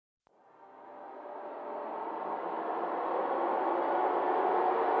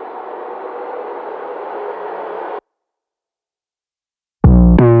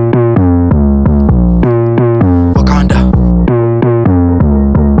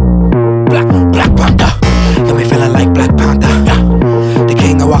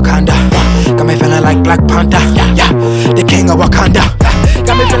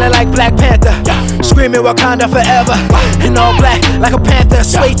Screaming Wakanda forever. In all black, like a panther.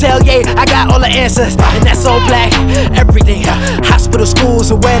 Sway tail, yeah, I got all the answers. And that's all black, everything. Hospital,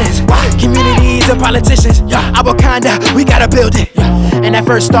 schools, and weddings. Communities and politicians. Our Wakanda, we gotta build it. And that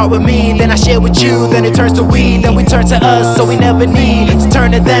first start with me, then I share with you. Then it turns to we, then we turn to us. So we never need to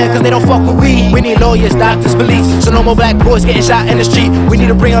turn to them, cause they don't fuck with we. We need lawyers, doctors, police. So no more black boys getting shot in the street. We need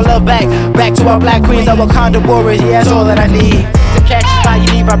to bring our love back to our black queens, our Wakanda warriors. Yeah, that's all that I need. To catch fire,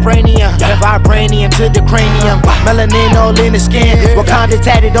 you need vibranium. Vibranium to the cranium. Melanin all in the skin. Wakanda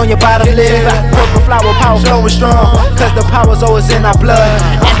tatted on your bottom lip. Purple flower power flowing strong, cause the power's always in our blood.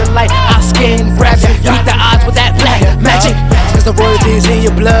 And the light, our skin grabs it. Beat the odds with that black magic. Cause the royalty is in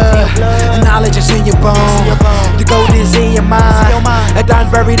your blood, the knowledge is in your bones, the gold is in your mind, a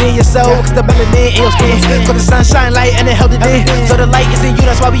diamond buried in your soul. Cause the melanin in your skin, cause the sunshine light and it held it in. So the light is in you,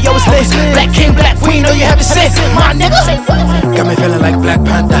 that's why we always lit. Black king, black queen, know you haven't seen my nigga. Got me feeling like Black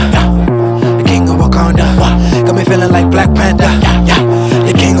Panther, the king of Wakanda. Got me feeling like Black Panther,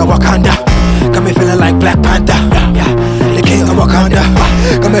 the king of Wakanda. Got me feeling like Black Panther, the king of Wakanda.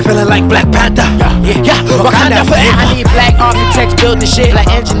 Got me feeling like Black Panther, Wakanda forever. I need black architects building shit, black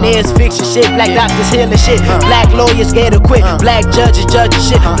engineers fixing shit, black doctors healing shit, black lawyers scared to quit, black judges judging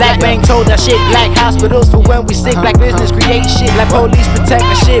shit, black bank told that shit, black hospitals for when we sick, black business creating shit, black police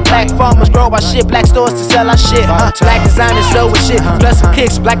protecting shit, black farmers grow our shit, black stores to sell our shit, black designers sewing shit, plus some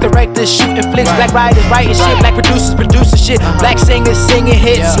kicks, black directors shooting flicks, black writers writing shit, black producers producing shit, black singers singing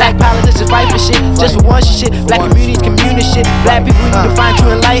hits, black politicians fight for shit, just for one shit, black communities community shit, black people need to find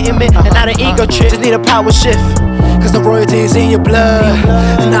true enlightenment and not an ego trip, just need a power shift. Cause the royalty is in your blood,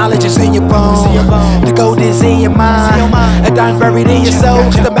 the knowledge is in your bones, the gold is in your mind, a diamond buried in your soul.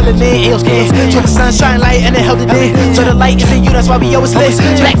 Cause the melanin in your skin, so the sunshine light and it held it in. So the light is in you, that's why we always lit.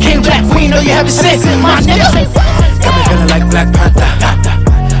 Black king, black queen, know you haven't seen my nigga. Got me feeling like Black Panther,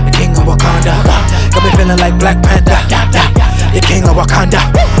 the king of Wakanda. Got me feeling like Black Panther, the king of Wakanda.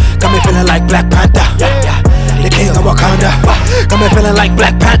 Got me feeling like Black Panther, the king of Wakanda. Got me feeling like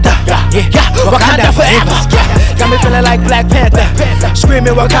Black Panther, Wakanda forever. Got me feeling like Black Panther,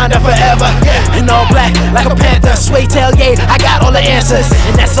 screaming Wakanda forever. In all black, like a panther, sway tail, yeah, I got all the answers.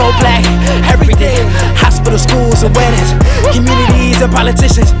 And that's all black, everything. Hospital, schools, and weddings, communities and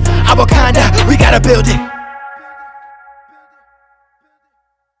politicians. Our Wakanda, we gotta build it.